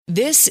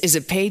This is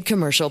a paid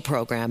commercial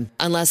program.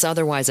 Unless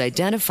otherwise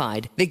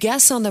identified, the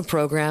guests on the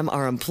program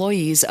are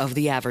employees of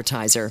the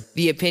advertiser.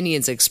 The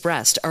opinions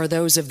expressed are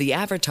those of the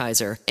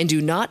advertiser and do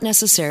not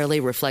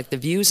necessarily reflect the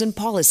views and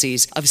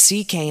policies of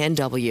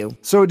CKNW.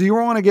 So do you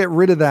want to get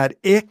rid of that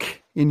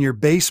ick in your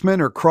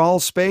basement or crawl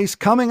space?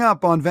 Coming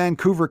up on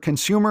Vancouver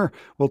Consumer,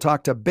 we'll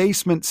talk to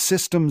Basement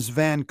Systems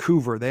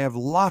Vancouver. They have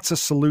lots of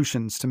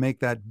solutions to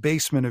make that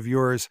basement of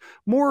yours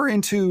more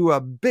into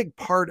a big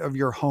part of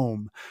your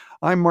home.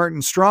 I'm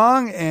Martin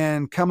Strong,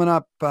 and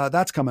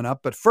that's coming up.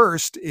 But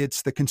first,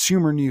 it's the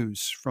consumer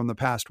news from the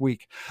past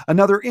week.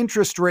 Another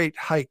interest rate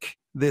hike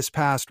this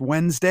past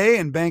Wednesday,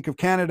 and Bank of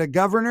Canada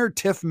Governor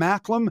Tiff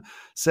Macklem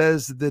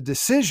says the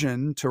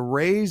decision to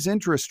raise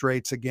interest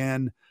rates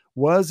again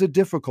was a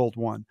difficult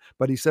one.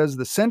 But he says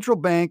the central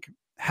bank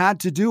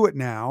had to do it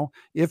now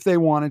if they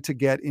wanted to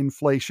get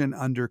inflation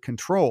under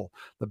control.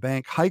 The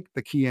bank hiked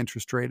the key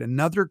interest rate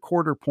another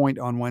quarter point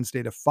on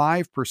Wednesday to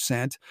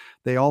 5%.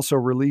 They also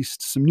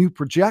released some new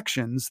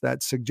projections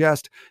that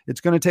suggest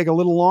it's going to take a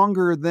little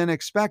longer than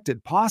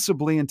expected,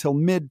 possibly until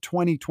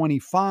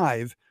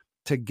mid-2025,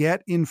 to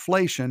get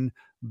inflation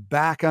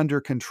back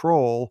under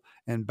control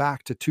and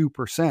back to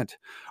 2%.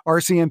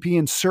 RCMP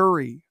and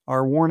Surrey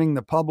are warning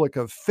the public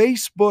of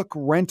Facebook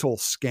rental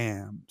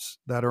scams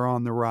that are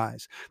on the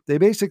rise. They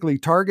basically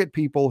target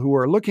people who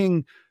are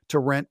looking to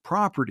rent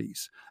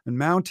properties. And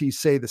Mounties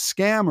say the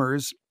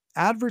scammers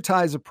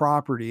advertise a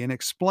property and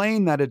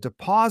explain that a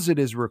deposit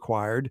is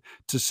required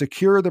to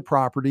secure the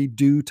property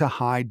due to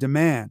high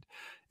demand.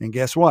 And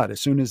guess what?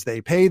 As soon as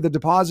they pay the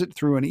deposit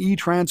through an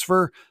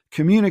e-transfer,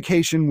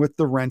 communication with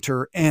the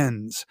renter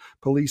ends.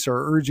 Police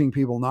are urging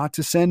people not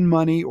to send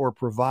money or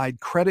provide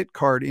credit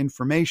card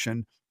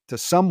information to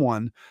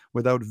someone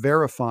without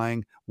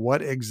verifying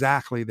what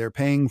exactly they're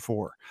paying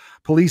for.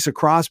 Police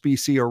across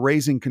BC are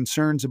raising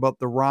concerns about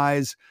the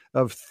rise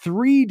of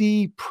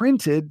 3D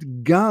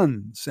printed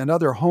guns and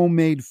other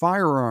homemade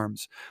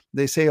firearms.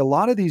 They say a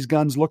lot of these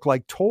guns look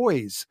like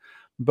toys,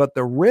 but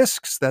the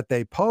risks that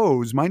they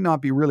pose might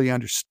not be really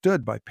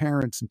understood by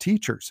parents and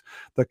teachers.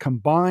 The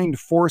Combined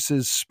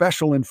Forces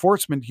Special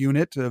Enforcement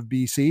Unit of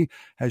BC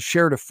has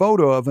shared a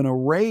photo of an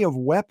array of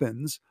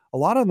weapons. A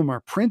lot of them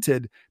are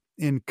printed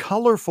in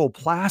colorful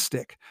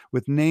plastic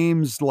with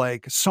names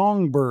like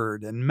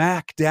Songbird and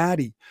Mac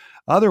Daddy.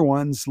 Other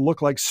ones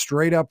look like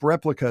straight-up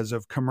replicas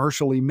of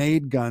commercially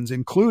made guns,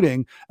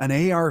 including an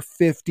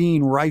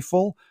AR-15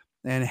 rifle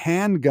and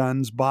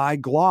handguns by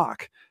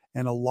Glock.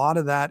 And a lot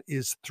of that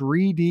is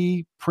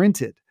 3D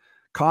printed.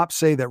 Cops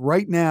say that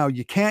right now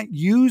you can't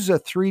use a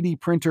 3D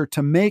printer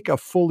to make a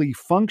fully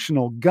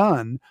functional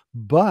gun,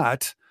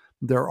 but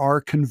there are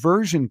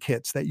conversion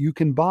kits that you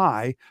can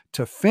buy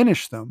to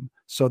finish them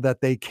so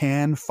that they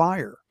can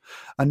fire.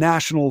 A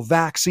national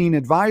vaccine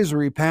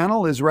advisory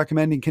panel is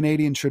recommending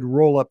Canadians should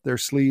roll up their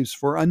sleeves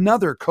for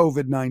another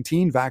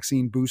COVID-19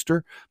 vaccine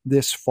booster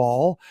this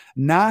fall.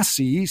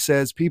 NACI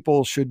says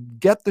people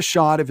should get the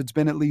shot if it's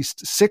been at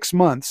least 6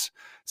 months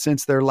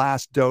since their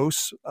last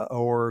dose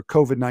or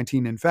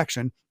COVID-19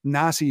 infection.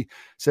 NACI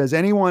says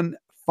anyone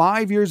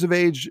 5 years of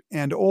age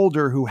and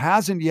older who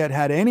hasn't yet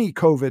had any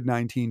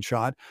COVID-19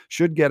 shot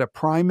should get a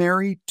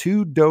primary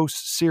 2-dose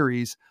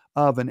series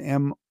of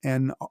an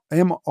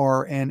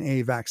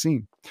mRNA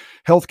vaccine.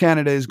 Health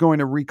Canada is going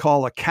to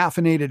recall a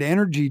caffeinated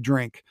energy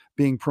drink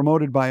being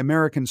promoted by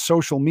American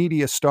social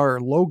media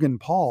star Logan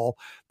Paul.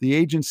 The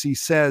agency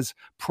says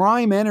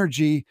Prime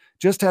Energy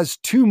just has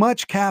too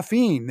much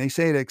caffeine. They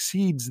say it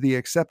exceeds the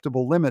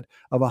acceptable limit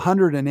of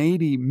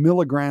 180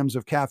 milligrams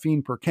of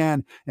caffeine per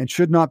can and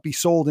should not be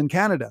sold in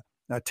Canada.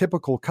 A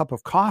typical cup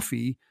of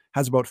coffee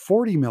has about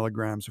 40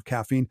 milligrams of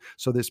caffeine,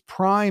 so this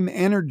Prime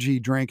Energy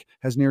drink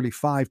has nearly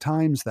 5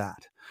 times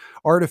that.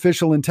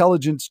 Artificial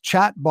intelligence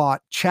chatbot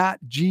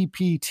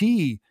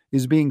ChatGPT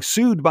is being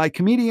sued by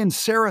comedian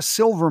Sarah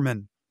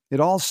Silverman.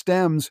 It all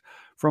stems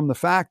from the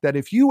fact that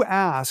if you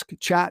ask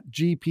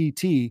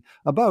ChatGPT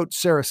about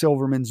Sarah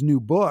Silverman's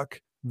new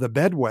book, The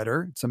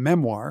Bedwetter, it's a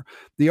memoir,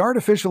 the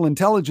artificial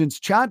intelligence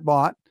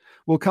chatbot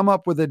will come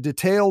up with a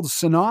detailed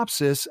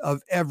synopsis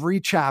of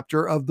every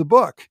chapter of the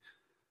book.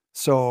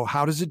 So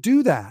how does it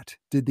do that?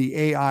 Did the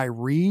AI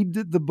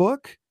read the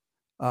book?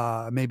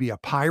 Maybe a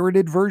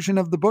pirated version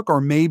of the book, or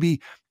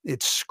maybe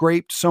it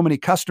scraped so many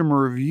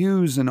customer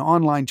reviews and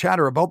online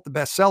chatter about the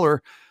bestseller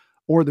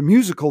or the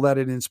musical that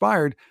it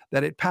inspired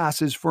that it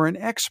passes for an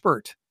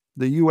expert.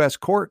 The U.S.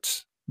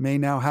 courts may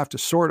now have to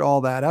sort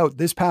all that out.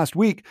 This past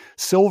week,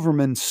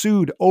 Silverman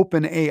sued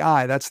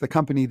OpenAI, that's the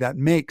company that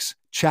makes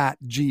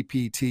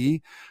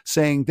ChatGPT,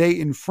 saying they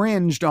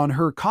infringed on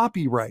her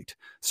copyright.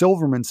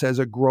 Silverman says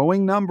a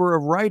growing number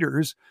of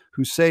writers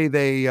who say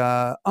they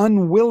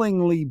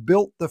unwillingly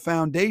built the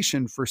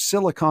foundation for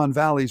Silicon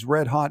Valley's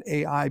red-hot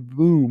AI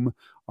boom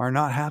are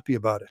not happy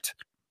about it.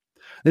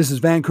 This is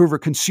Vancouver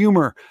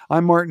Consumer.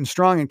 I'm Martin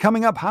Strong, and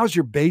coming up, how's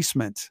your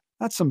basement?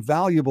 That's some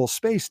valuable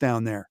space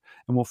down there,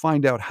 and we'll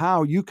find out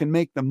how you can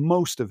make the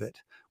most of it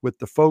with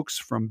the folks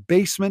from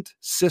Basement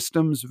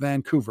Systems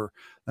Vancouver.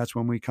 That's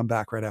when we come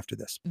back right after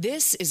this.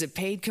 This is a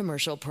paid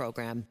commercial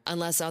program.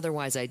 Unless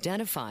otherwise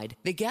identified,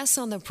 the guests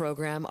on the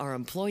program are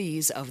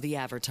employees of the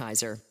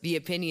advertiser. The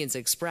opinions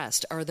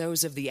expressed are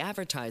those of the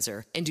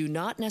advertiser and do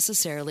not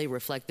necessarily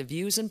reflect the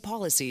views and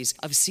policies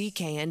of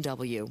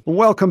CKNW.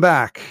 Welcome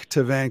back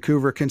to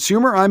Vancouver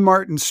Consumer. I'm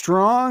Martin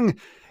Strong.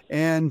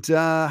 And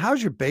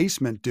how's your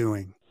basement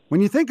doing? When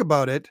you think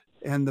about it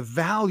and the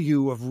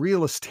value of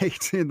real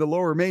estate in the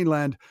Lower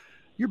Mainland,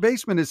 your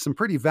basement is some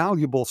pretty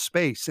valuable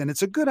space, and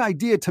it's a good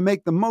idea to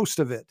make the most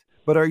of it.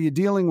 But are you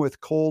dealing with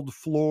cold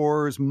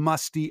floors,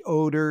 musty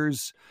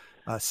odors,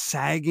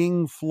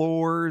 sagging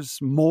floors,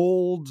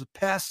 mold,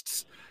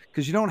 pests?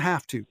 Because you don't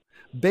have to.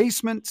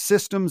 Basement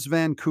Systems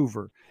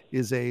Vancouver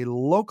is a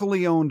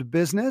locally owned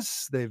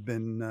business. They've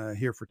been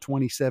here for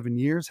 27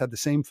 years, had the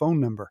same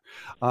phone number.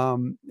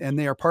 And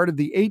they are part of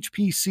the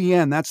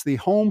HPCN. That's the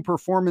Home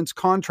Performance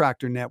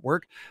Contractor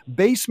Network.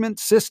 Basement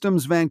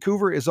Systems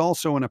Vancouver is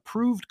also an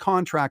approved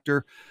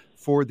contractor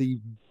for the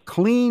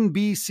Clean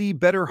BC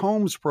Better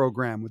Homes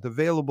program with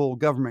available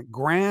government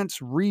grants,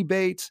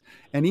 rebates,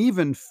 and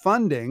even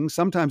funding,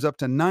 sometimes up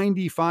to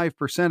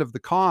 95% of the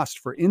cost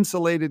for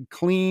insulated,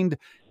 cleaned,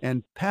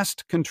 and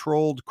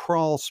pest-controlled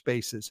crawl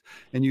spaces.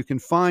 And you can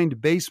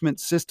find Basement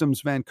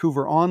Systems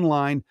Vancouver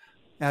online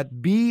at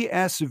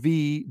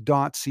bsv.ca.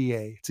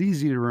 It's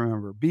easy to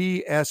remember,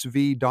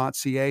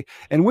 bsv.ca.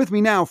 And with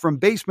me now from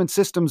Basement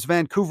Systems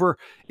Vancouver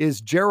is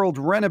Gerald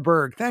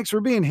Renneberg. Thanks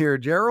for being here,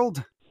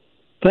 Gerald.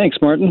 Thanks,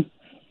 Martin.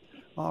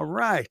 All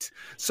right.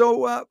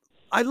 So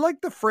I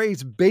like the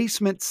phrase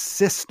basement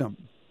system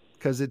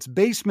because it's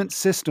Basement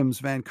Systems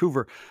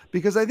Vancouver,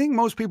 because I think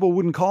most people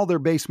wouldn't call their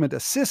basement a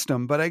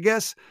system, but I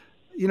guess,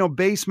 you know,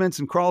 basements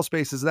and crawl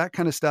spaces, that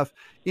kind of stuff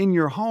in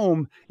your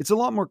home, it's a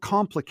lot more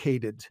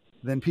complicated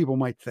than people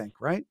might think,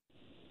 right?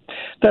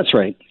 That's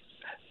right.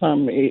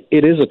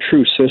 It is a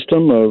true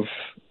system of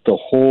the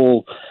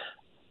whole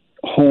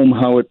home,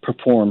 how it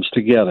performs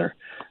together,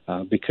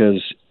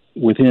 because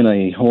within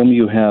a home,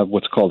 you have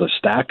what's called a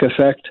stack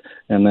effect,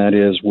 and that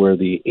is where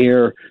the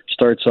air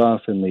starts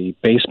off in the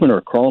basement or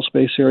crawl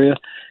space area,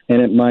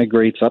 and it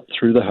migrates up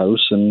through the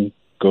house and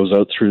goes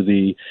out through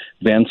the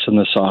vents and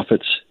the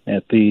soffits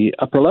at the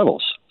upper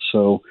levels.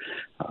 So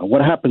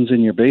what happens in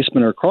your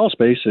basement or crawl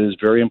space is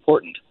very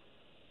important.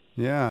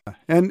 Yeah.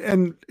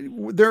 And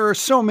there are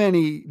so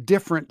many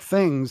different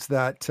things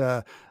that,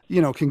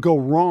 can go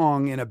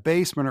wrong in a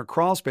basement or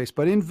crawl space.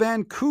 But in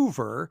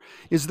Vancouver,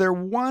 is there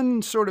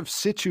one sort of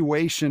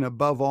situation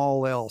above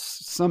all else,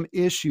 some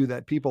issue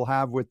that people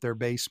have with their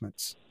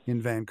basements in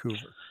Vancouver?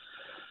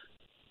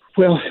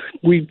 Well,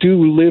 we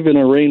do live in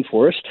a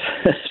rainforest,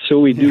 so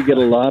we do get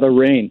a lot of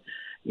rain.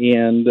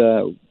 And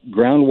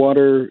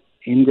groundwater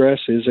ingress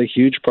is a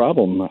huge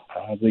problem.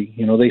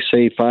 They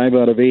say 5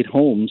 out of 8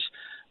 homes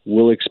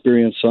will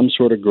experience some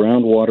sort of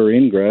groundwater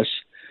ingress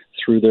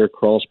through their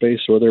crawl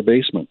space or their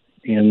basement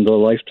in the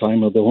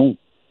lifetime of the home.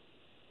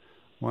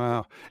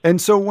 Wow.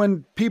 And so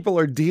when people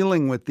are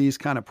dealing with these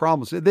kind of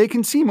problems, they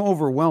can seem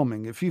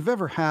overwhelming. If you've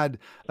ever had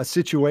a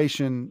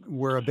situation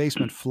where a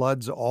basement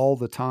floods all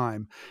the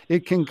time,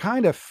 it can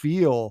kind of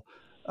feel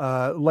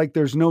like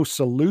there's no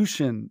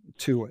solution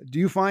to it. Do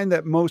you find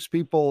that most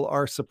people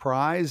are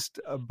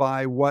surprised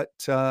by what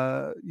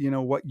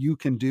you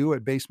can do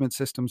at Basement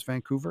Systems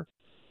Vancouver?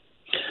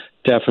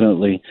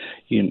 Definitely.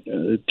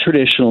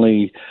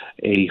 Traditionally,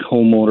 a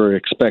homeowner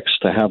expects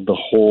to have the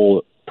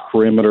whole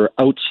perimeter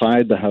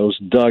outside the house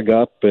dug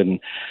up, and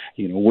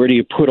where do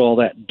you put all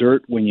that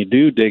dirt when you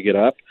do dig it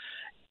up,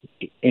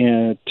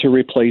 and to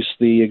replace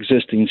the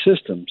existing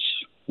systems.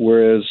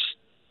 Whereas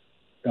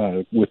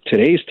with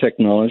today's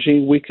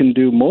technology, we can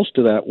do most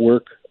of that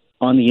work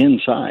on the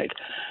inside.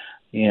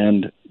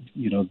 And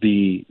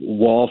the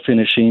wall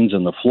finishings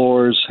and the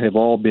floors have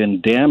all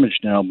been damaged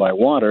now by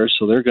water,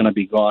 so they're going to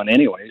be gone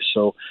anyway.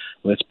 So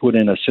let's put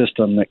in a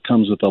system that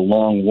comes with a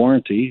long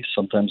warranty,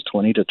 sometimes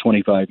 20 to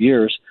 25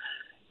 years,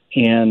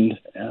 and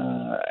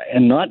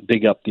not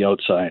dig up the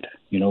outside.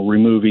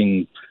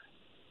 Removing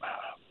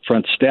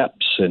front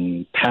steps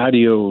and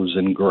patios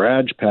and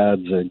garage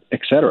pads,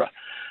 etc.,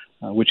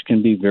 which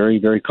can be very,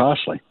 very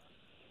costly.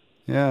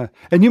 Yeah.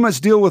 And you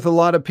must deal with a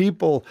lot of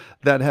people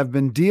that have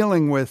been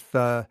dealing with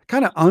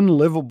kind of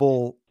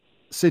unlivable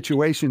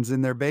situations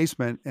in their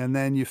basement, and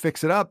then you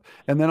fix it up,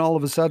 and then all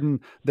of a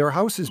sudden their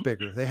house is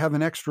bigger. They have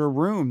an extra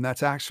room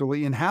that's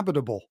actually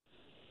inhabitable.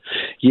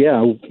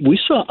 Yeah, we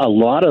saw a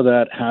lot of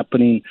that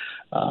happening,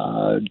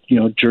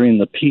 during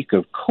the peak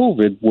of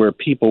COVID, where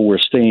people were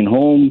staying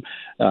home,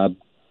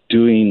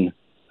 doing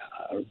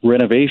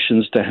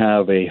renovations to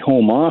have a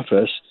home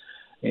office,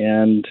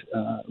 and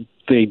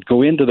they'd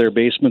go into their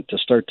basement to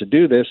start to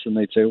do this, and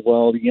they'd say,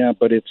 well, yeah,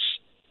 but it's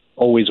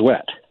always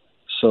wet.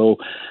 So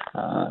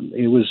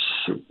it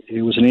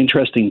was an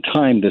interesting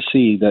time to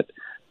see that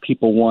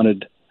people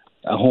wanted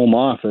a home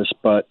office,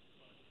 but,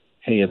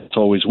 hey, it's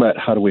always wet.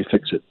 How do we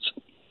fix it?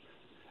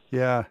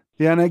 Yeah.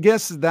 Yeah, and I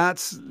guess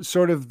that's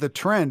sort of the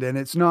trend. And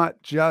it's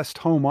not just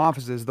home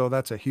offices, though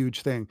that's a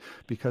huge thing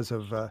because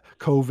of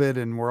COVID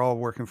and we're all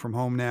working from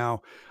home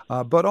now.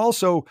 But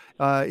also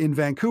in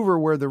Vancouver,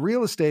 where the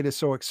real estate is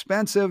so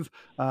expensive,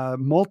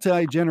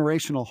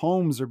 multi-generational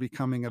homes are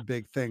becoming a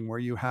big thing where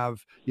you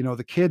have,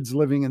 the kids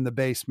living in the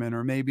basement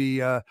or maybe,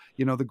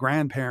 the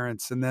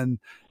grandparents. And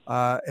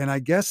I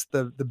guess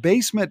the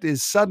basement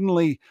is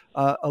suddenly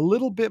a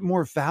little bit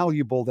more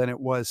valuable than it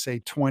was, say,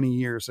 20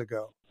 years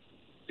ago.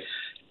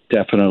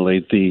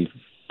 Definitely. The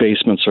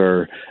basements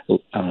are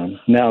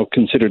now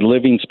considered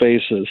living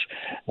spaces,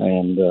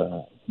 and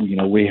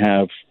we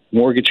have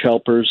mortgage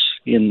helpers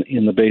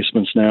in the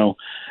basements now,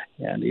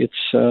 and it's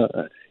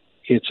a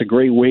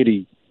great way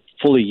to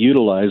fully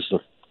utilize the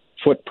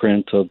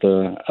footprint of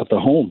the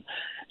home,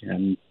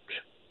 and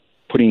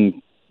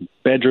putting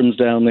bedrooms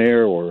down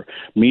there or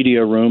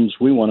media rooms.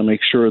 We want to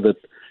make sure that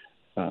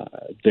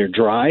they're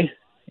dry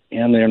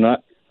and they're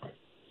not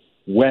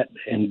wet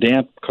and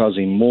damp,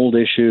 causing mold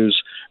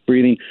issues,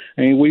 breathing.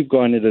 I mean, we've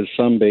gone into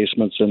some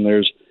basements and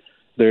there's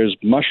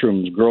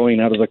mushrooms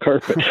growing out of the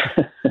carpet.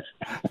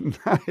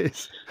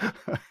 Nice.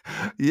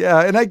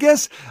 Yeah, and I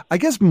guess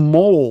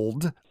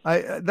mold.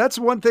 That's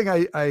one thing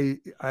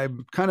I'm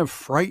kind of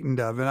frightened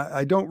of, and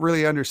I don't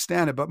really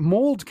understand it. But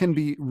mold can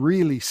be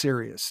really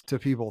serious to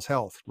people's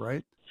health,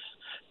 right?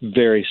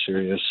 Very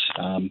serious.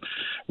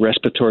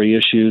 Respiratory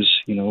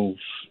issues.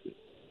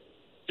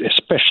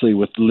 Especially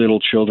with little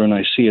children,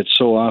 I see it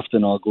so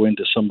often. I'll go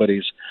into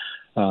somebody's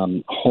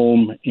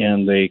home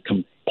and they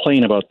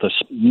complain about the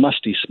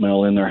musty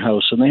smell in their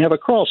house, and they have a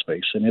crawl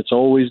space and it's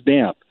always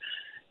damp.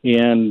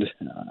 And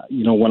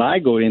when I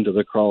go into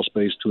the crawl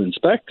space to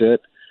inspect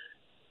it,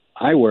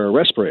 I wear a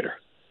respirator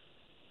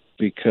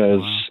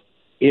because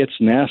it's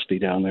nasty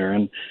down there.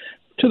 And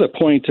to the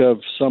point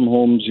of some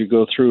homes you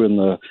go through in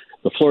the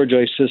floor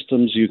joist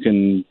systems, you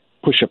can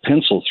push a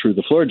pencil through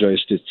the floor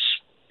joist.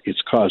 It's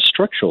caused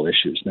structural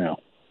issues now.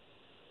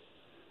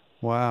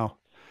 Wow.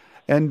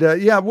 And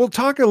we'll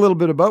talk a little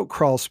bit about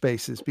crawl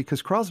spaces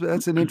because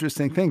that's an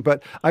interesting thing.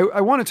 But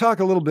I want to talk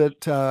a little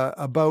bit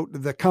about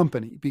the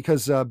company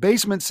because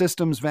Basement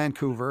Systems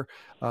Vancouver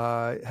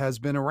has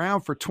been around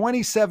for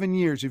 27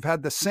 years. You've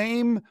had the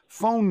same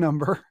phone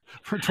number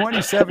for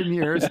 27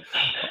 years.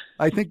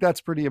 I think that's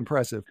pretty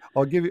impressive.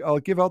 I'll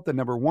give out the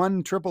number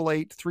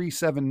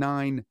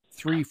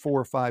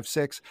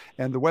 1-888-379-3456,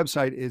 and the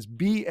website is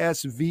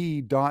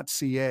bsv.ca.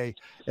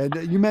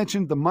 And you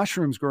mentioned the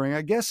mushrooms growing.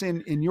 I guess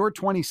in your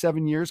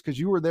 27 years, because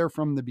you were there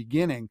from the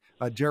beginning,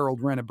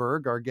 Gerald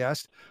Renneberg, our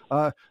guest.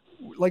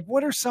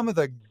 What are some of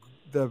the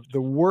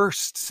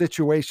worst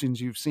situations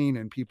you've seen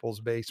in people's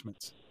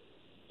basements?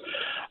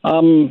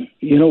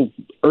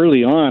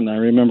 Early on, I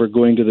remember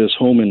going to this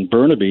home in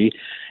Burnaby,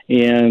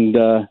 and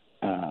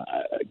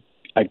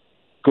I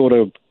go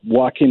to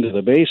walk into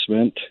the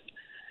basement,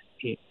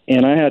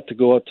 and I had to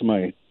go out to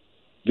my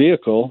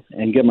vehicle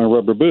and get my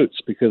rubber boots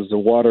because the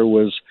water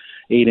was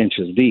 8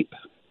 inches deep.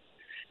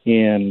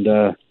 And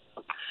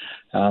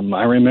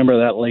I remember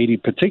that lady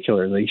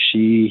particularly.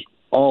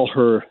 All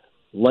her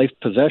life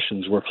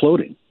possessions were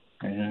floating,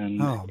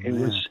 and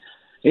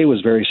it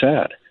was very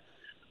sad.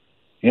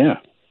 Yeah.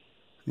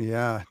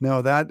 Yeah,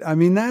 no, that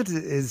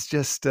is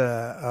just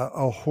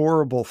a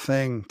horrible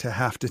thing to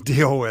have to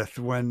deal with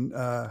when,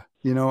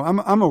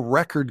 I'm a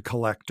record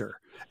collector,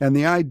 and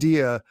the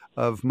idea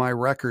of my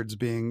records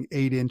being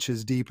 8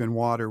 inches deep in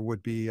water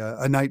would be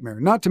a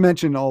nightmare, not to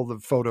mention all the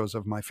photos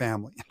of my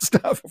family and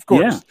stuff, of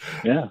course.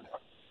 Yeah.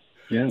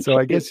 So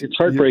I guess it's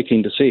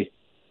heartbreaking to see.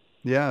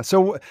 Yeah.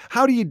 So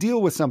how do you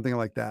deal with something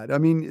like that? I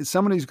mean,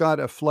 somebody who's got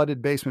a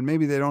flooded basement,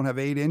 maybe they don't have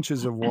 8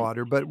 inches of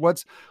water, but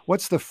what's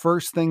the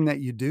first thing that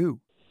you do?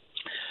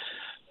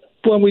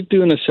 Well, we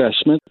do an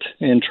assessment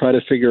and try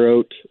to figure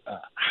out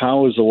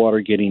how is the water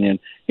getting in.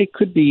 It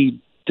could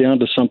be down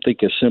to something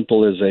as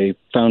simple as a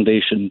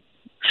foundation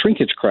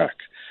shrinkage crack,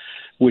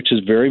 which is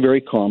very,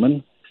 very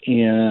common,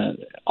 and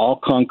all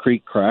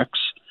concrete cracks.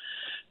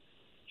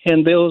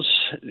 And those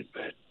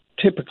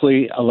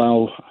typically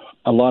allow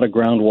a lot of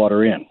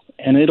groundwater in.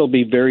 And it'll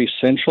be very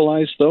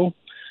centralized, though.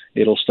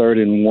 It'll start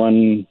in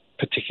one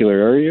particular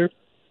area.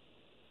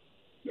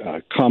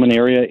 Common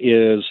area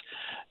is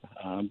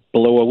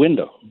below a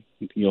window.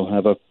 You'll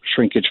have a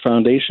shrinkage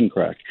foundation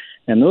crack.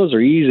 And those are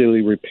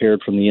easily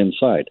repaired from the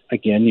inside.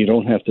 Again, you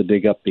don't have to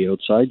dig up the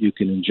outside. You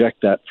can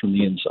inject that from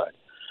the inside.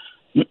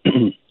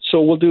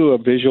 So we'll do a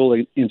visual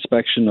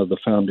inspection of the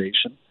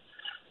foundation.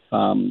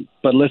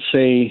 But let's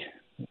say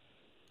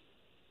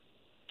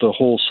the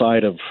whole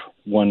side of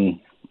one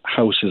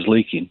house is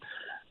leaking.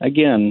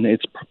 Again,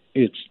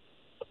 it's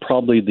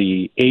probably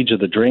the age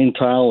of the drain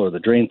tile or the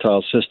drain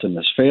tile system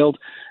has failed,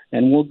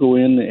 and we'll go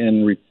in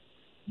and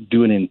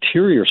do an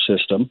interior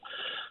system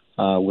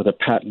with a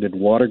patented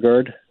water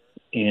guard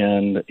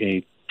and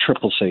a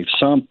triple safe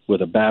sump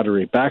with a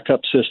battery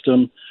backup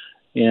system.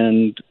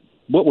 And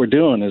what we're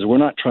doing is we're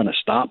not trying to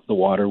stop the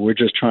water. We're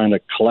just trying to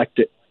collect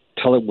it,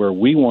 tell it where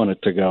we want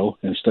it to go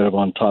instead of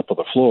on top of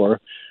the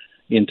floor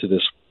into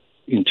this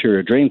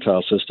interior drain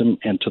tile system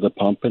and to the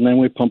pump, and then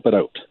we pump it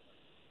out.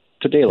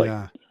 to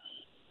daylight.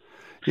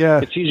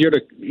 Yeah. It's easier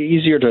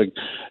to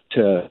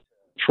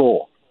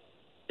control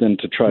than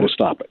to try to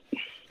stop it.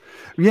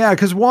 Yeah,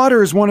 because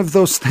water is one of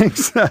those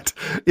things that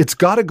it's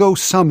got to go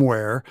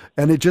somewhere,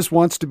 and it just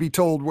wants to be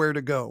told where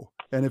to go.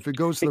 And if it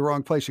goes to the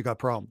wrong place, you got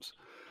problems.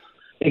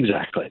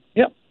 Exactly.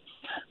 Yep.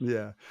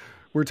 Yeah.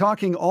 We're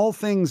talking all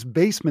things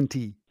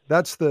basement-y.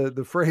 That's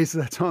the phrase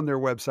that's on their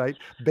website,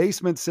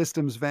 Basement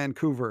Systems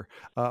Vancouver.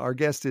 Our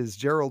guest is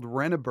Gerald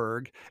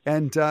Renneberg,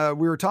 and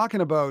we were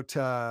talking about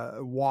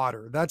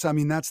water. That's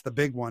the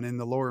big one in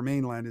the Lower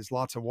Mainland is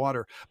lots of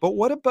water. But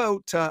what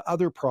about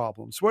other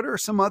problems? What are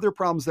some other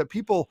problems that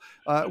people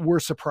were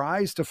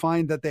surprised to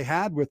find that they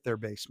had with their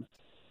basement?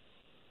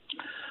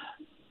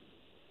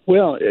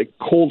 Well,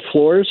 cold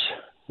floors.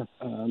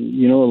 A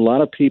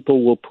lot of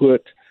people will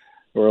put,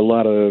 or a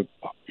lot of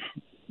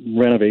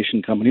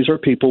renovation companies or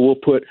people will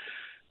put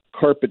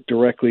carpet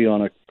directly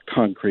on a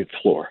concrete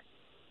floor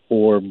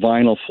or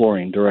vinyl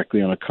flooring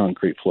directly on a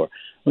concrete floor.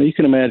 Well, you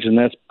can imagine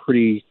that's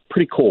pretty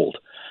cold,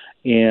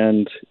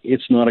 and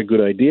it's not a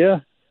good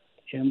idea.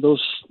 And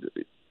those,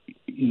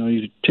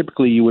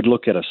 typically you would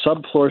look at a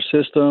subfloor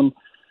system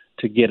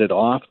to get it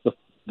off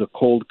the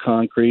cold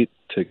concrete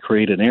to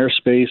create an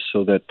airspace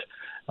so that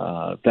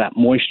that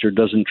moisture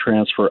doesn't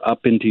transfer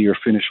up into your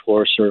finished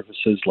floor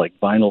surfaces like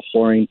vinyl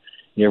flooring.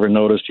 You ever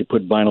noticed you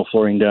put vinyl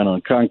flooring down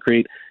on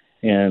concrete,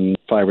 and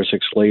 5 or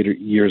 6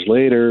 years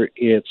later,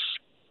 it's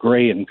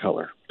gray in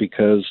color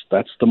because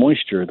that's the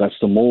moisture, that's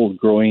the mold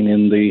growing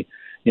in the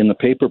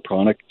paper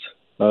product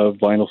of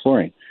vinyl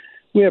flooring.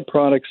 We have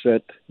products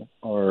that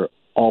are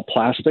all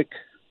plastic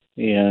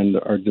and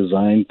are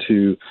designed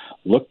to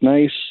look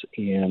nice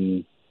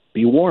and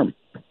be warm.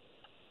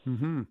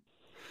 Mm-hmm.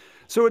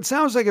 So it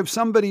sounds like if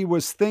somebody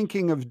was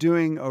thinking of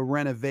doing a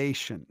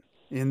renovation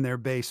in their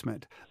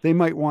basement, they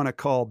might want to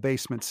call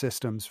Basement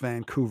Systems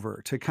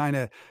Vancouver to kind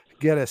of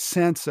get a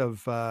sense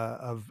of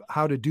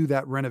how to do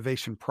that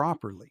renovation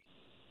properly.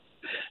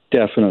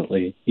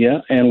 Definitely, yeah.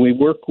 And we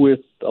work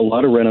with a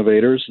lot of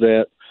renovators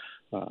that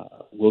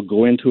will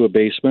go into a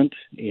basement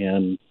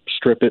and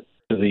strip it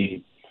to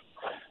the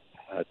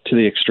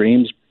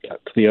extremes,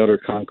 to the outer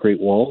concrete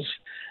walls,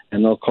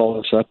 and they'll call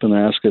us up and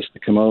ask us to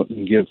come out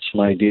and give some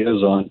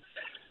ideas on,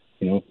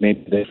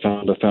 maybe they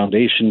found a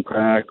foundation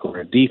crack or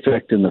a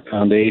defect in the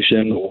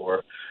foundation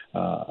or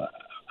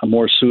a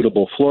more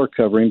suitable floor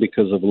covering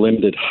because of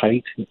limited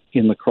height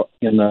in the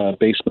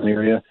basement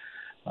area.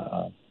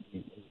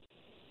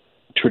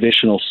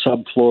 Traditional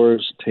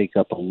subfloors take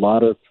up a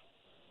lot of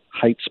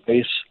height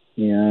space,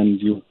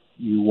 and you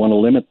want to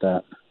limit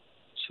that.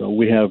 So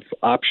we have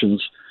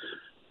options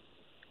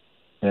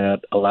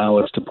that allow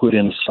us to put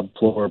in a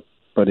subfloor,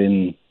 but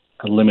in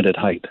a limited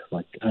height,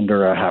 like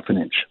under a half an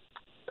inch.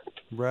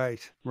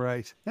 Right.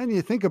 And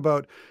you think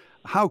about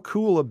how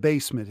cool a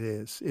basement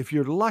is. If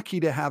you're lucky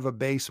to have a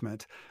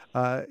basement,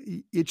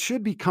 it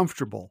should be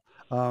comfortable.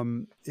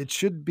 It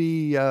should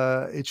be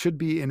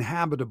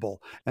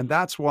inhabitable, and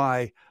that's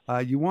why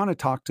you want to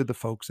talk to the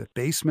folks at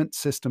Basement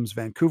Systems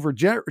Vancouver.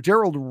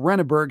 Gerald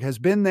Renneberg has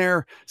been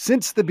there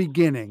since the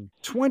beginning,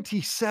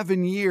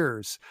 27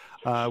 years,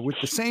 with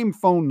the same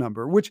phone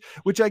number, which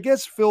I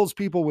guess fills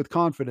people with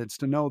confidence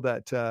to know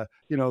that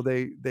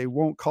they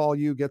won't call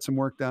you, get some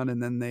work done,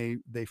 and then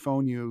they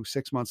phone you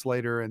 6 months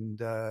later and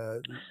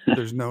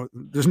there's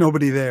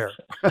nobody there.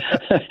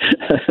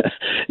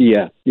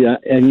 Yeah,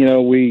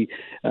 and we.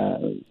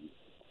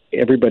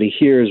 Everybody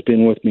here has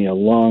been with me a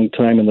long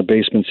time in the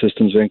Basement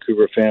Systems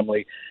Vancouver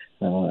family.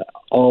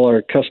 All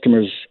our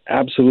customers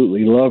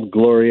absolutely love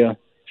Gloria.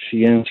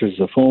 She answers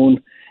the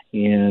phone,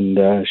 and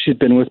she's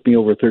been with me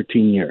over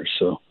 13 years.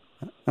 So,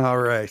 all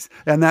right,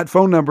 and that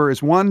phone number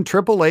is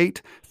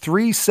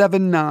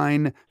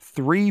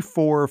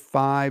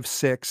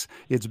 1-888-379-3456.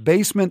 It's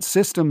Basement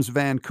Systems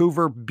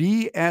Vancouver,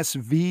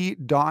 bsv.ca.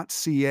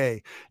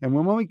 And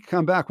when we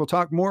come back, we'll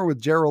talk more with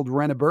Gerald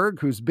Renneberg,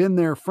 who's been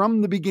there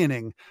from the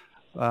beginning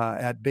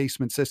at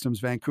Basement Systems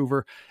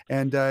Vancouver,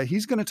 and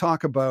he's going to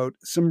talk about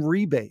some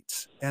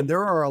rebates, and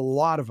there are a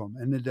lot of them,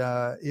 and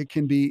it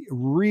can be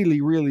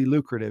really, really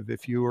lucrative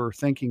if you are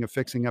thinking of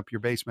fixing up your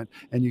basement,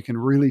 and you can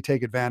really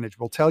take advantage.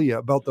 We'll tell you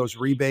about those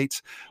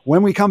rebates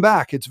when we come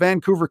back. It's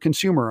Vancouver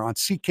Consumer on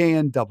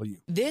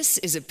CKNW. This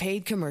is a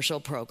paid commercial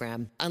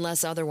program.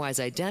 Unless otherwise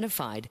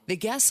identified, the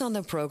guests on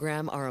the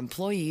program are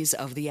employees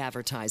of the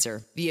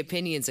advertiser. The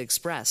opinions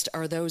expressed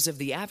are those of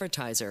the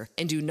advertiser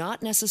and do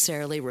not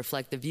necessarily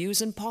reflect the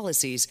views and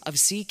policies of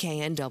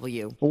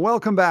CKNW. Well,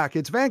 welcome back.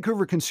 It's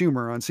Vancouver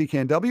Consumer on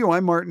CKNW.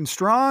 I'm Martin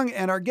Strong,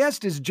 and our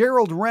guest is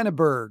Gerald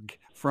Renneberg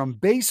from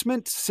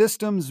Basement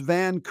Systems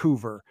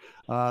Vancouver.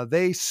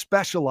 They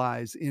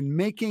specialize in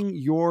making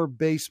your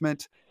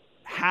basement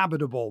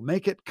habitable,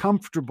 make it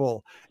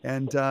comfortable,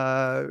 and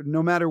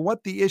no matter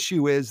what the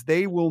issue is,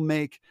 they will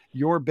make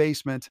your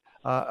basement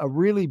a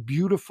really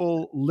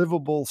beautiful,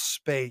 livable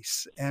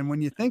space. And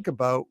when you think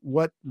about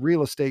what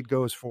real estate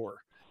goes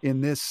for in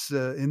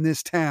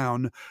this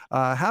town,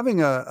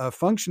 having a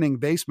functioning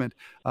basement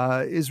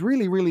is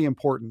really, really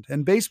important.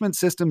 And Basement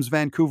Systems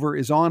Vancouver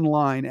is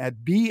online at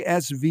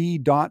bsv.ca.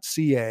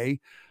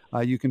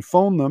 You can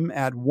phone them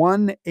at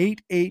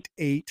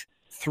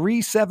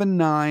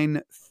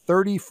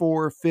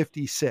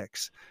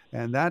 1-888-379-3456.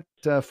 And that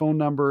phone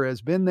number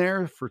has been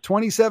there for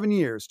 27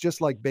 years,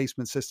 just like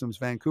Basement Systems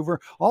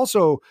Vancouver.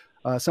 Also,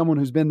 someone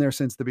who's been there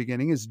since the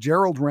beginning is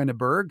Gerald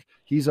Renneberg.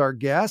 He's our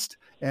guest.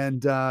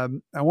 And I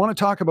want to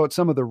talk about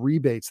some of the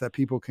rebates that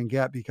people can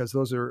get because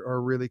those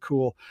are really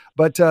cool.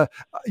 But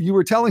you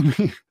were telling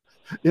me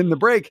in the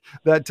break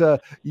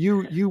that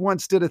you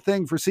once did a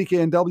thing for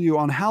CKNW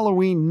on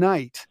Halloween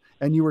night,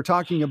 and you were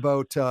talking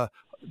about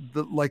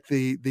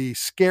the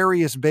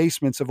scariest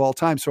basements of all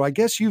time. So I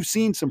guess you've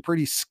seen some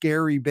pretty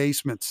scary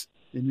basements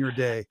in your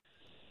day.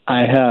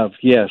 I have,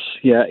 yes.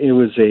 Yeah, it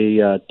was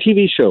a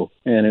TV show,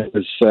 and it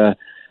was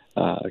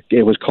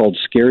called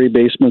Scary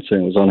Basements,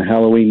 and it was on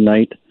Halloween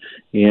night.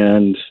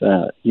 And,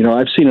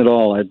 I've seen it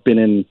all. I've been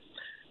in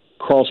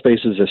crawl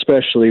spaces,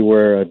 especially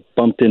where I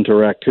bumped into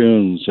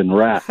raccoons and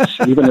rats,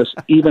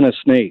 even a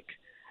snake.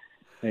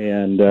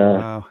 And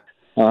wow.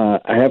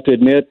 I have to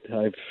admit,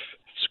 I've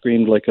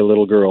screamed like a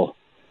little girl.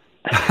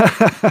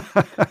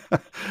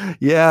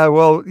 Yeah,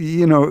 well,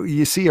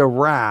 you see a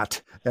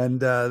rat, and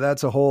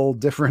that's a whole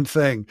different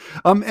thing.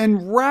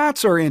 And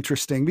rats are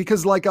interesting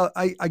because,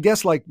 I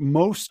guess, like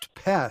most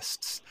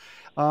pests,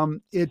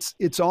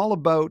 it's all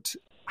about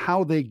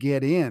how they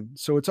get in.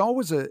 So it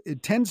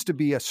tends to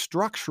be a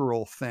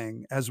structural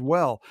thing as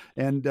well.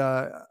 And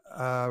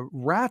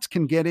rats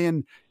can get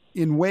in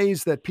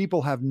ways that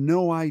people have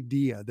no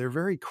idea. They're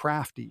very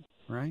crafty,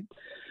 right?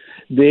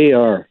 They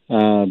are,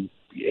 and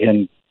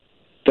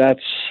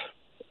that's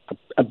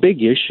a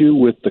big issue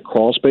with the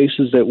crawl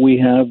spaces that we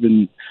have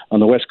on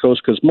the West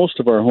Coast, because most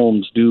of our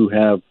homes do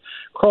have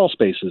crawl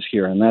spaces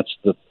here, and that's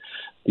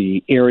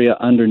the area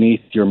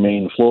underneath your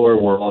main floor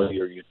where all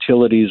your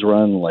utilities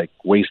run, like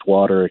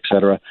wastewater,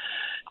 etc.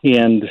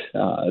 And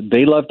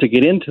they love to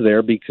get into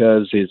there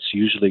because it's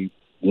usually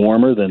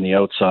warmer than the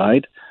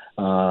outside,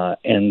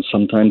 and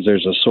sometimes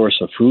there's a source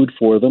of food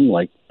for them,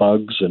 like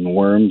bugs and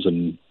worms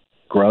and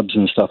grubs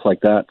and stuff like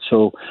that.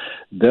 So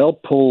they'll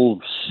pull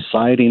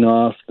siding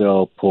off,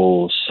 they'll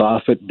pull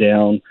soffit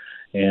down,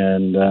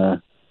 and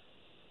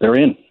they're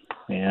in.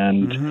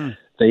 And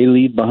they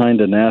leave behind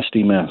a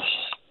nasty mess.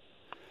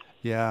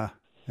 Yeah,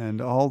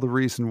 and one of the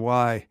reasons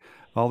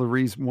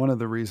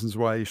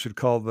why you should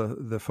call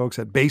the folks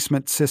at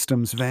Basement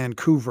Systems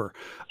Vancouver,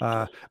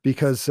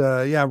 because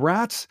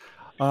rats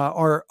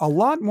are a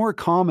lot more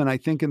common, I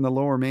think, in the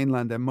Lower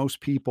Mainland than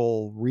most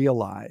people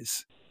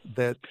realize.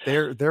 That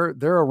they're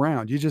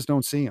around. You just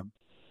don't see them.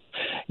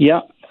 Yeah,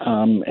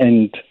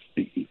 and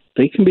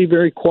they can be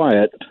very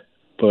quiet,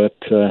 but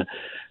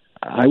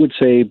I would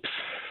say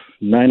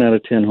 9 out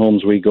of 10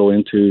 homes we go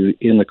into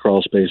in the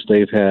crawl space,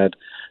 they've had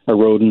a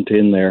rodent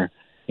in there,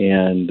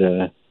 and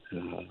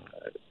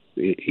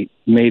it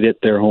made it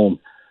their home.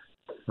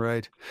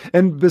 Right.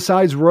 And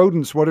besides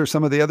rodents, what are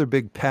some of the other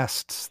big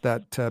pests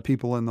that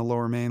people in the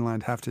Lower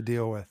Mainland have to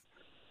deal with?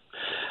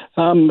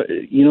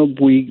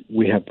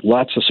 We have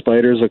lots of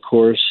spiders, of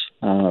course,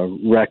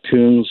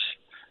 raccoons.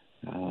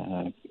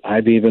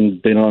 I've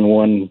even been on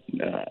one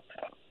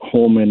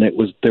home, and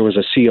there was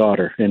a sea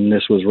otter, and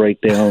this was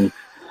right down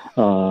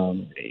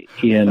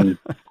in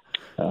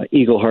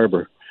Eagle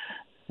Harbor.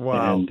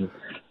 Wow.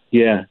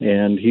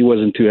 And he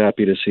wasn't too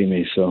happy to see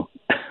me. So.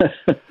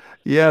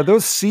 Yeah,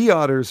 those sea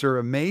otters are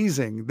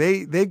amazing.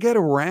 They get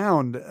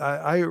around.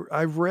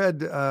 I've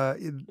read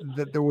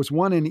that there was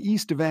one in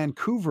East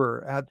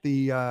Vancouver at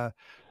the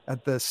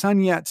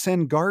Sun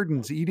Yat-sen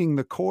Gardens eating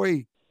the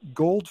koi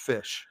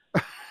goldfish,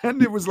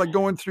 and it was like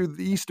going through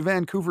the East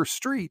Vancouver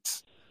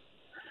streets.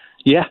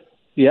 Yeah.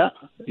 They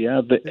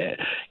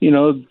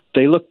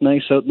look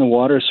nice out in the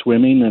water,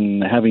 swimming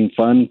and having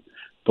fun,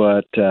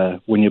 but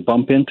when you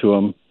bump into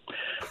them,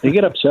 they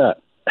get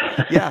upset.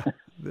 Yeah.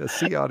 The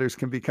sea otters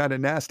can be kind of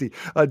nasty.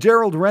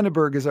 Gerald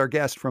Renneberg is our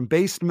guest from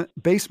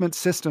Basement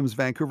Systems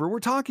Vancouver. We're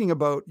talking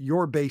about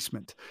your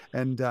basement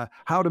and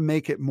how to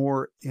make it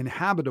more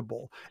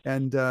inhabitable.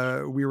 And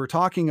we were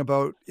talking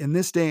about, in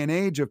this day and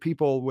age of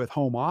people with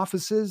home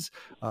offices,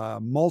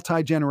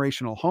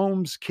 multi-generational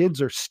homes, kids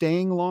are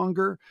staying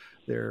longer.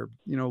 They're,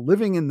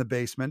 living in the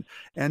basement,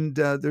 and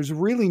there's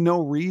really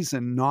no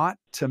reason not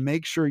to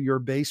make sure your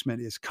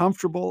basement is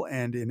comfortable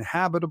and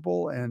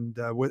inhabitable and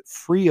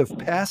free of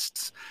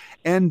pests.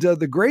 And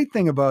the great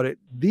thing about it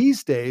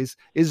these days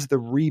is the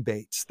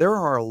rebates. There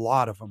are a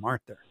lot of them,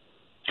 aren't there?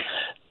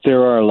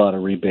 There are a lot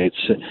of rebates,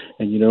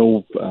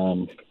 and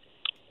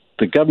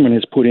the government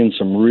has put in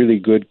some really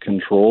good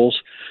controls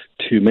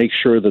to make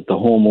sure that the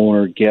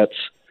homeowner gets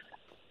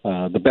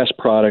the best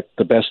product,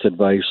 the best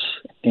advice,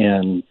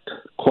 and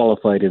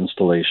qualified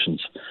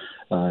installations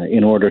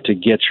in order to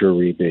get your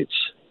rebates.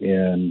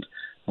 And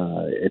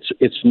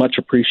it's much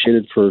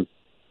appreciated for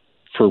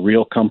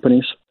real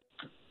companies.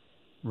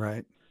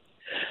 Right.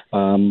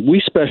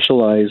 We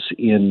specialize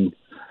in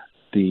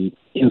the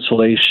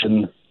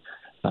insulation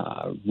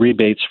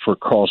rebates for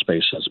crawl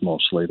spaces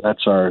mostly.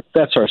 That's our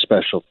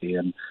specialty,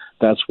 and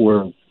that's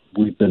where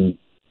we've been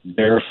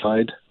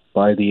verified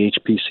by the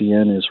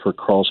HPCN is for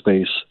crawl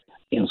space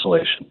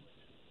insulation.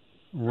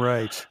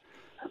 Right.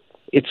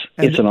 It's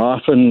an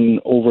often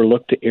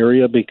overlooked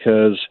area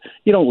because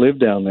you don't live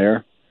down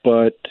there,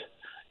 but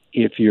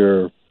if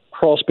your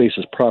crawl space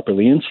is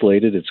properly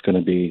insulated, it's going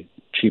to be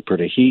cheaper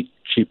to heat,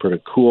 cheaper to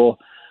cool,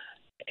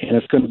 and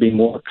it's going to be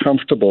more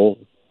comfortable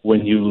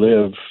when you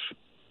live,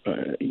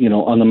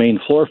 on the main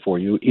floor for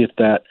you if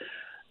that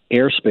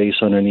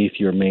airspace underneath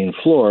your main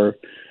floor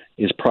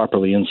is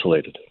properly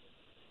insulated.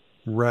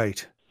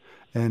 Right.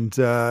 And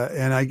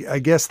I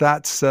guess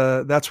that's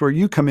where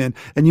you come in.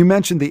 And you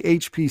mentioned the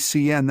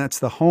HPCN, that's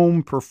the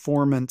Home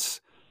Performance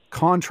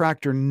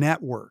Contractor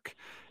Network.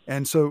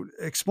 And so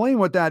explain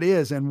what that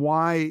is and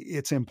why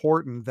it's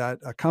important that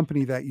a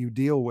company that you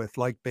deal with,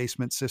 like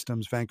Basement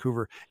Systems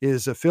Vancouver,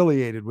 is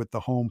affiliated with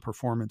the Home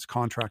Performance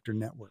Contractor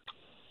Network.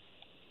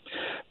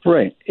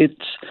 Right. It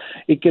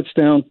gets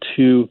down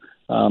to,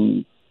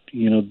 the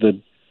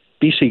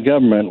BC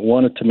government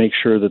wanted to make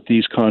sure that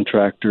these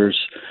contractors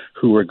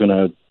who are going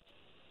to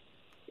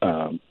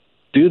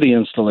do the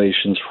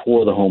installations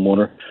for the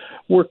homeowner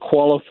were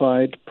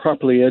qualified,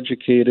 properly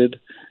educated,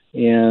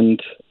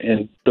 and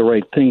the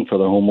right thing for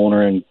the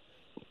homeowner, and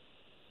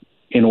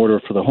in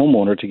order for the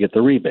homeowner to get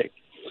the rebate.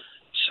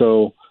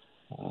 So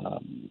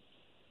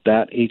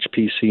that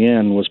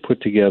HPCN was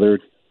put together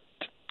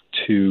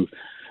to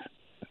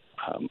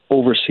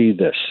oversee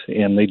this,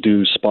 and they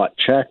do spot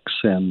checks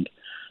and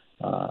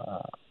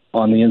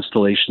on the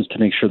installations to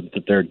make sure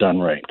that they're done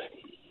right.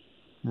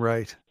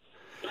 Right.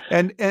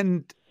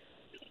 And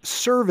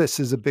service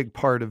is a big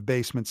part of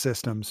Basement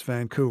Systems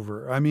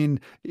Vancouver. I mean,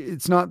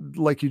 it's not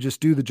like you just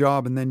do the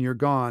job and then you're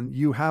gone.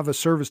 You have a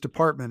service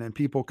department and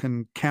people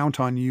can count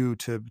on you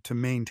to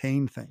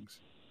maintain things.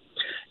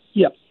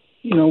 Yep.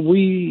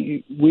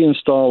 We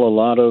install a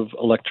lot of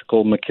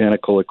electrical,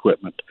 mechanical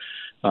equipment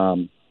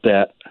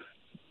that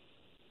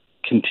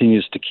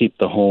continues to keep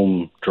the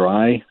home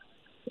dry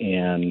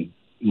and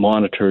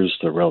monitors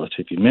the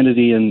relative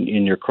humidity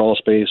in your crawl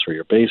space or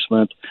your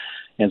basement.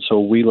 And so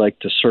we like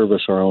to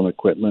service our own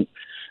equipment,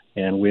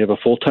 and we have a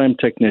full-time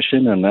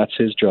technician, and that's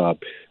his job.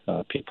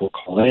 People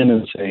call in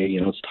and say,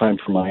 it's time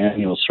for my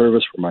annual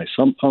service for my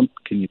sump pump.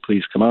 Can you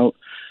please come out?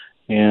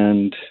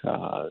 And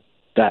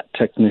that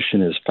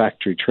technician is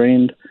factory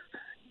trained,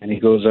 and he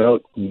goes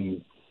out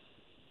and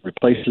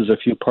replaces a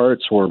few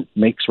parts or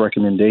makes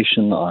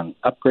recommendation on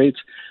upgrades,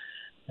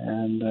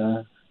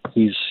 and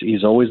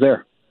he's always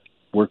there.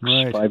 Works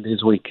right. 5 days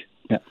a week.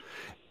 Yeah.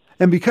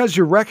 And because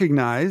you're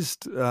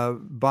recognized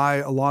by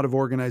a lot of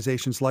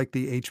organizations like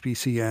the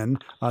HPCN,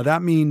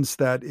 that means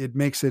that it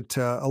makes it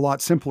a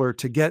lot simpler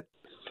to get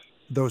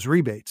those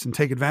rebates and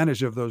take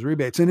advantage of those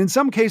rebates. And in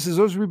some cases,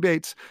 those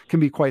rebates can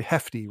be quite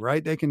hefty,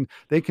 right? They can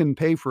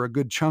pay for a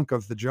good chunk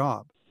of the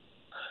job.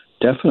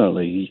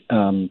 Definitely.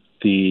 The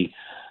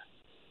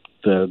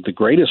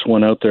greatest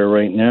one out there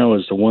right now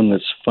is the one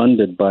that's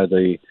funded by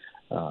the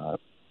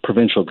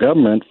provincial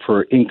government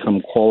for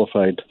income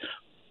qualified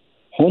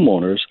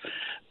homeowners.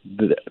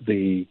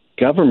 The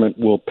government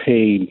will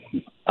pay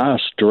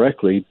us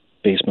directly,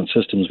 Basement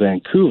Systems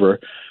Vancouver,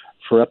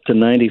 for up to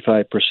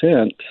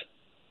 95%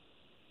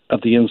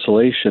 of the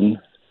insulation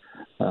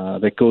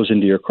that goes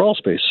into your crawl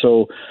space.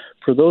 So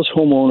for those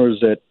homeowners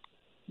that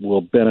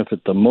will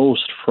benefit the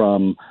most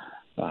from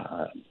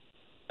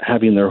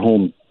having their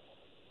home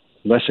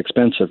less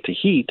expensive to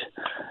heat,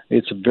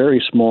 it's a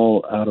very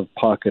small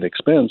out-of-pocket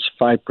expense,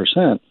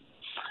 5%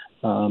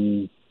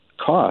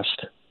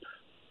 cost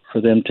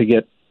for them to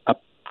get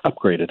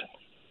upgraded.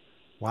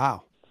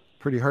 Wow.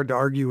 Pretty hard to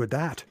argue with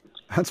that.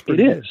 That's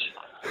pretty good.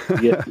 It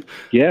is.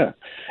 Yeah.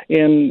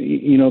 And,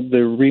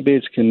 the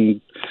rebates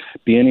can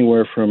be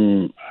anywhere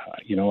from,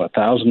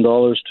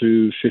 $1,000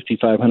 to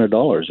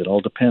 $5,500. It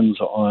all depends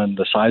on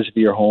the size of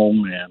your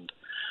home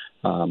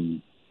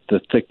and the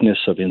thickness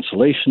of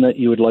insulation that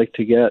you would like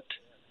to get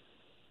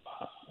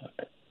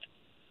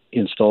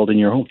installed in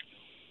your home.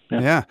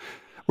 Yeah.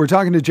 We're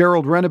talking to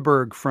Gerald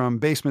Renneberg from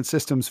Basement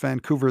Systems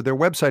Vancouver. Their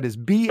website is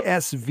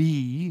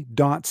bsv.ca.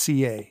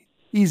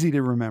 Easy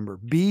to remember.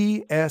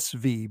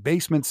 BSV,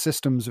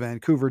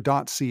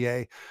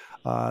 basementsystemsvancouver.ca.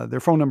 Their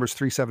phone number is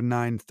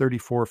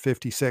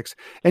 379-3456.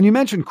 And you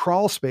mentioned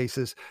crawl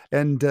spaces,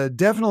 and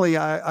definitely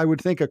I would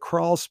think a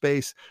crawl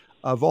space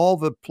of all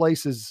the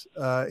places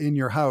in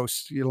your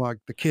house, like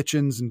the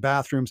kitchens and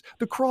bathrooms,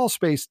 the crawl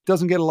space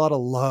doesn't get a lot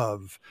of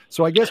love.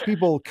 So I guess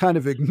people kind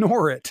of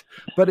ignore it,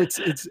 but it's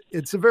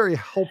a very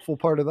helpful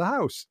part of the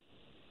house.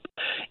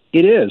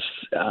 It is.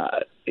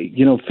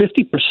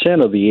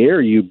 50% of the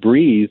air you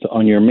breathe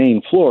on your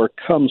main floor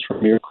comes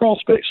from your crawl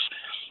space.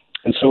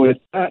 And so if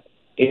that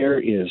air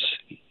is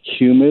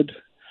humid,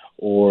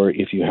 or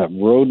if you have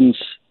rodents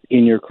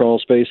in your crawl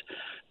space,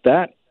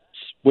 that's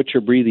what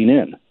you're breathing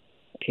in.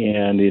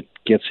 And it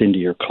gets into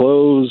your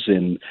clothes,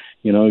 and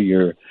you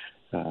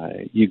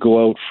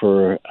go out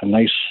for a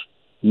nice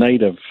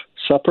night of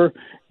supper,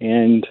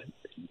 and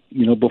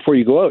before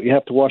you go out, you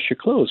have to wash your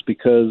clothes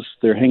because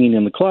they're hanging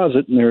in the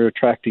closet and they're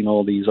attracting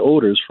all these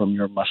odors from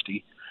your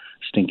musty,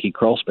 stinky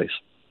crawl space.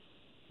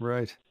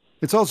 Right.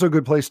 It's also a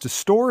good place to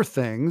store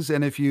things.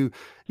 And if you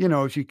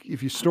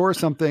store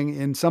something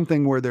in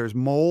something where there's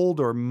mold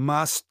or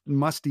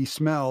musty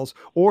smells,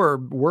 or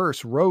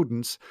worse,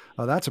 rodents,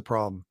 that's a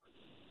problem.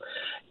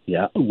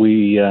 Yeah,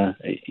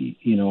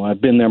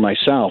 I've been there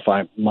myself.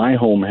 My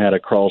home had a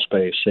crawl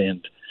space,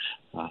 and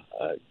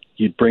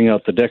you'd bring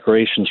out the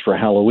decorations for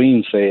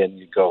Halloween, say, and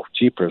you'd go,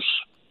 jeepers,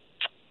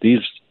 these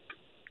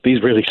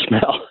really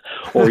smell,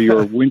 or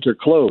your winter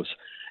clothes,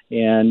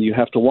 and you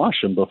have to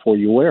wash them before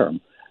you wear them.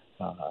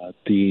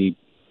 The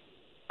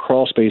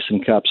crawl space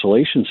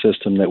encapsulation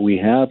system that we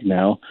have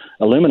now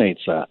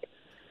eliminates that,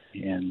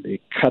 and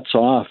it cuts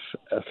off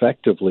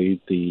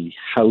effectively the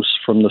house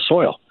from the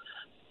soil.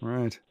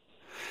 Right.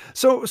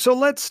 So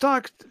let's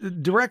talk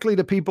directly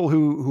to people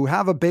who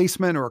have a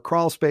basement or a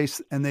crawl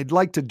space and they'd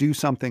like to do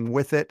something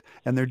with it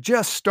and they're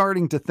just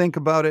starting to think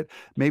about it.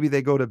 Maybe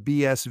they go to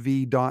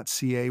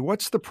bsv.ca.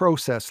 What's the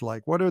process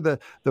like? What are the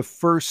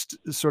first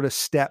sort of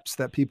steps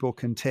that people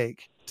can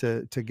take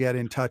to get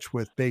in touch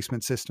with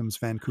Basement Systems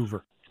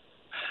Vancouver?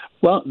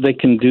 Well, they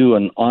can do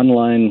an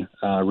online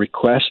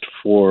request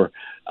for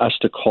us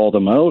to call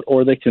them out,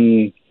 or they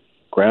can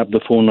grab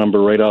the phone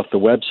number right off the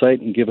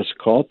website and give us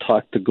a call,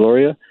 talk to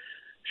Gloria.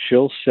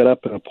 She'll set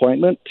up an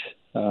appointment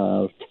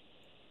for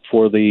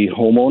the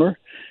homeowner,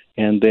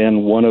 and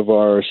then one of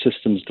our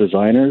systems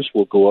designers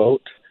will go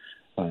out,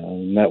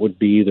 and that would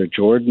be either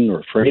Jordan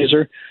or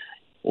Fraser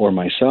or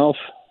myself,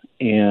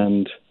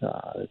 and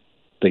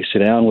they sit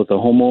down with the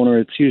homeowner.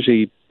 It's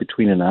usually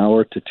between an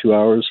hour to 2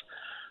 hours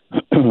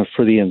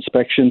for the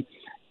inspection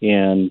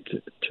and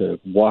to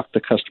walk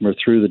the customer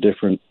through the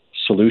different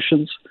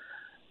solutions,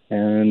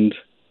 and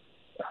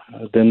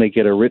then they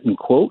get a written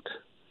quote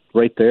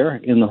right there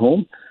in the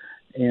home.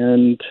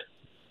 And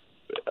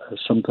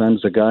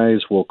sometimes the guys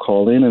will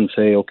call in and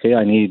say, okay,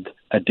 I need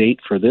a date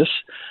for this.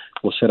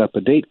 We'll set up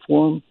a date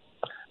for them.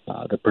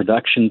 The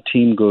production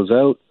team goes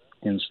out,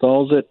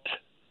 installs it,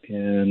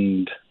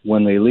 and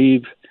when they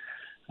leave,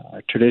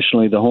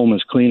 traditionally the home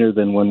is cleaner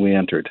than when we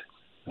entered.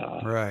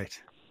 Right.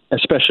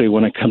 Especially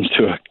when it comes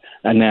to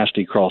a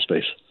nasty crawl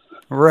space.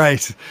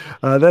 Right.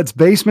 That's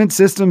Basement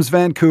Systems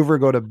Vancouver.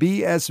 Go to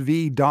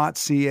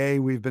bsv.ca.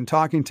 We've been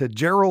talking to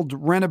Gerald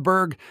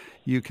Renneberg.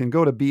 You can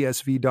go to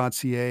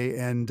bsv.ca,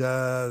 and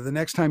the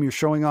next time you're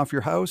showing off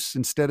your house,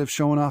 instead of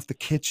showing off the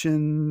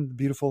kitchen,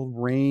 beautiful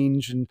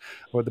range,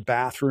 or the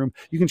bathroom,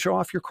 you can show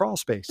off your crawl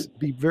space.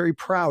 Be very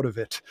proud of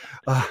it.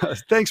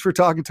 Thanks for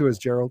talking to us,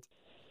 Gerald.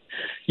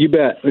 You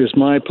bet. It was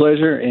my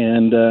pleasure,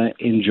 and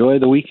enjoy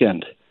the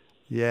weekend.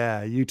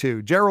 Yeah, you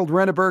too. Gerald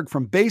Renneberg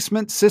from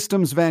Basement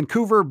Systems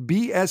Vancouver,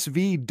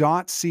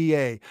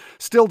 bsv.ca.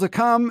 Still to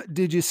come,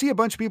 did you see a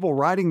bunch of people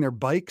riding their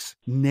bikes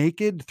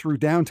naked through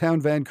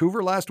downtown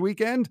Vancouver last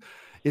weekend?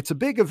 It's a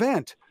big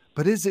event,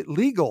 but is it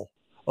legal?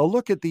 A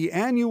look at the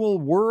annual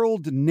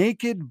World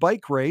Naked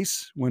Bike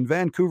Race when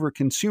Vancouver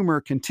Consumer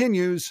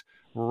continues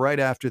right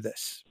after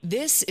this.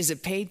 This is a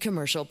paid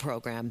commercial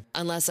program.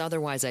 Unless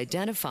otherwise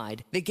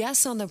identified, the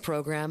guests on the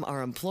program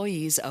are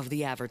employees of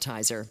the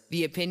advertiser.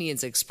 The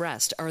opinions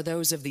expressed are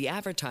those of the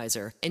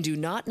advertiser and do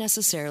not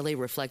necessarily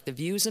reflect the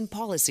views and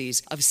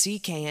policies of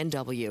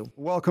CKNW.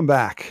 Welcome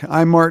back.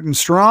 I'm Martin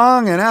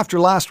Strong, and after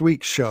last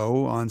week's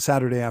show on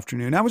Saturday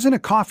afternoon, I was in a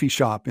coffee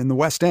shop in the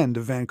West End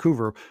of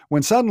Vancouver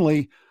when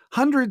suddenly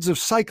hundreds of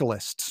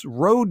cyclists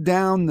rode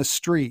down the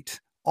street.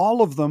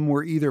 All of them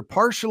were either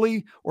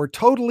partially or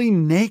totally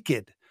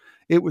naked.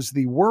 It was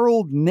the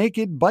World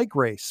Naked Bike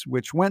Race,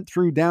 which went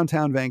through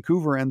downtown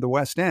Vancouver and the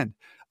West End.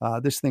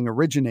 This thing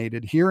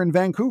originated here in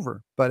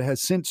Vancouver, but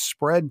has since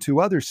spread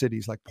to other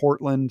cities like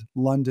Portland,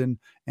 London,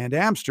 and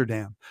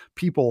Amsterdam.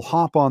 People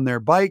hop on their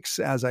bikes,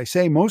 as I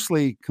say,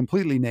 mostly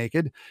completely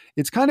naked.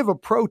 It's kind of a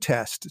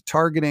protest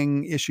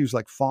targeting issues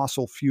like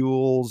fossil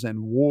fuels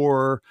and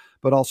war,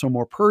 but also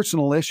more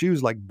personal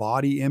issues like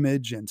body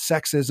image and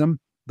sexism.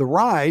 The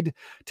ride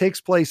takes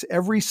place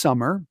every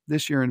summer.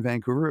 This year in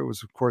Vancouver, it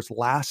was, of course,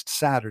 last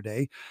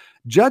Saturday.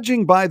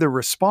 Judging by the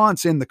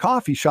response in the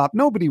coffee shop,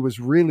 nobody was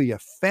really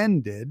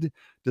offended,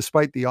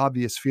 despite the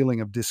obvious feeling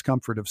of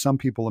discomfort of some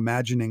people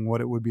imagining what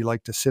it would be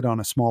like to sit on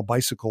a small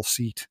bicycle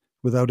seat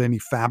without any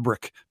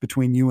fabric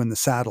between you and the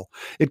saddle.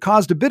 It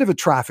caused a bit of a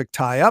traffic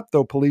tie-up,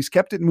 though police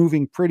kept it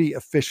moving pretty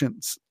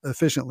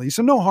efficiently,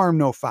 so no harm,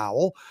 no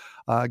foul.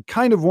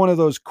 Kind of one of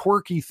those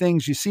quirky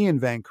things you see in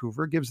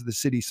Vancouver, gives the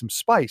city some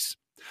spice.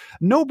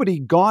 Nobody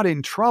got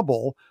in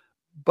trouble,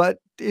 but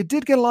it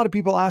did get a lot of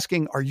people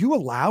asking, are you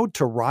allowed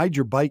to ride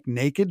your bike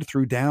naked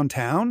through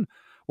downtown?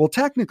 Well,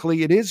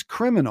 technically, it is a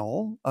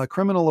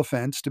criminal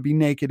offense to be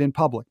naked in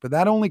public, but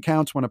that only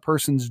counts when a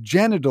person's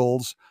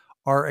genitals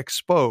are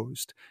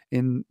exposed,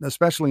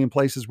 especially in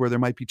places where there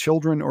might be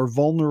children or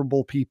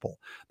vulnerable people.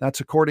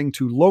 That's according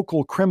to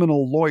local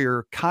criminal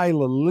lawyer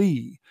Kyla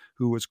Lee,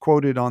 who was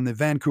quoted on the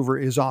Vancouver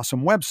is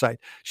Awesome website.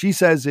 She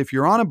says, if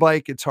you're on a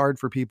bike, it's hard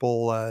for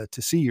people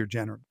to see your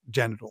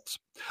genitals.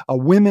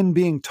 Women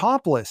being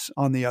topless,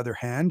 on the other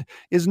hand,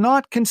 is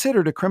not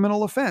considered a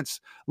criminal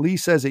offense. Lee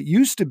says it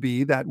used to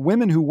be that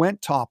women who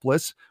went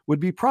topless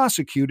would be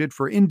prosecuted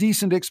for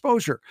indecent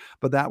exposure,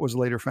 but that was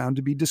later found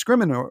to be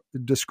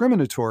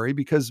discriminatory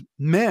because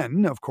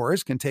men, of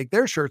course, can take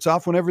their shirts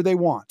off whenever they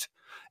want.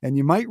 And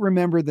you might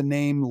remember the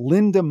name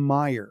Linda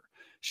Meyer.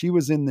 She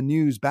was in the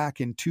news back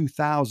in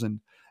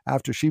 2000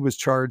 after she was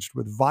charged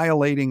with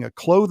violating a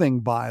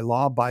clothing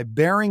bylaw by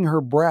baring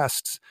her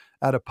breasts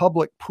at a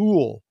public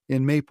pool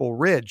in Maple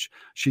Ridge.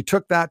 She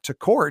took that to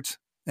court,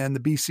 and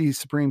the BC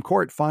Supreme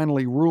Court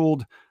finally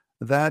ruled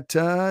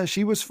that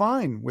she was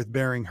fine with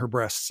baring her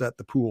breasts at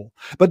the pool.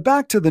 But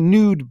back to the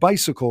nude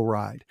bicycle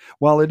ride.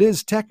 While it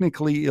is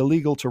technically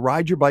illegal to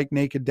ride your bike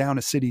naked down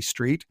a city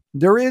street,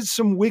 there is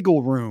some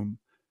wiggle room.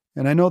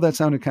 And I know that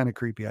sounded kind of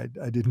creepy. I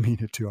didn't mean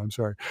it to. I'm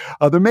sorry.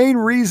 The main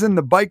reason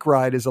the bike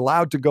ride is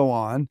allowed to go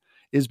on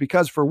is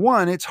because, for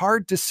one, it's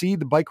hard to see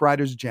the bike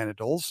rider's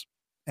genitals,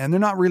 and they're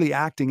not really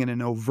acting in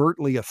an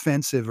overtly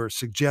offensive or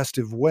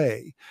suggestive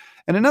way.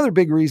 And another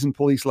big reason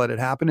police let it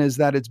happen is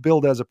that it's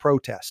billed as a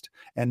protest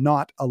and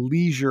not a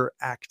leisure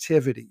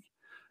activity.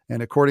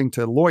 And according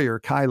to lawyer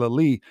Kyla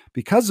Lee,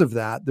 because of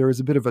that, there is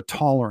a bit of a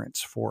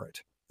tolerance for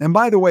it. And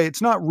by the way,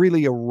 it's not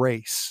really a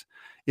race.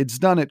 It's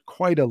done at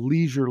quite a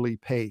leisurely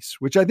pace,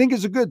 which I think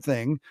is a good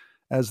thing,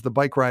 as the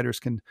bike riders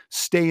can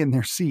stay in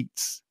their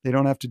seats. They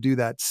don't have to do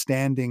that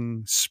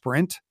standing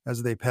sprint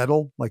as they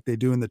pedal like they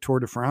do in the Tour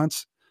de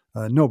France.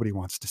 Nobody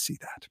wants to see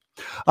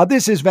that.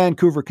 This is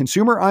Vancouver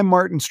Consumer. I'm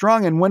Martin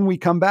Strong, and when we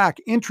come back,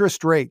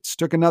 interest rates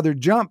took another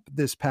jump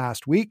this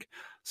past week.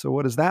 So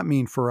what does that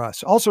mean for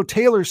us? Also,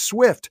 Taylor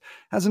Swift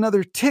has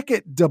another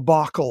ticket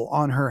debacle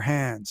on her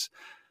hands.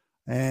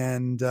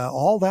 And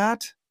all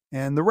that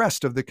and the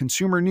rest of the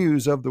consumer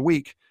news of the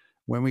week.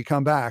 When we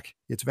come back,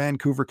 it's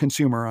Vancouver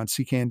Consumer on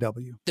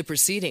CKNW. The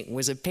proceeding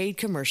was a paid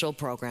commercial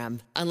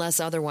program. Unless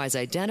otherwise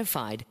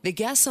identified, the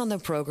guests on the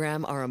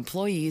program are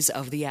employees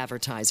of the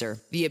advertiser.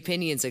 The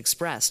opinions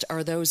expressed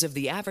are those of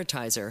the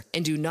advertiser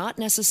and do not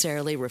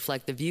necessarily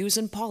reflect the views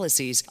and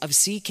policies of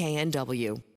CKNW.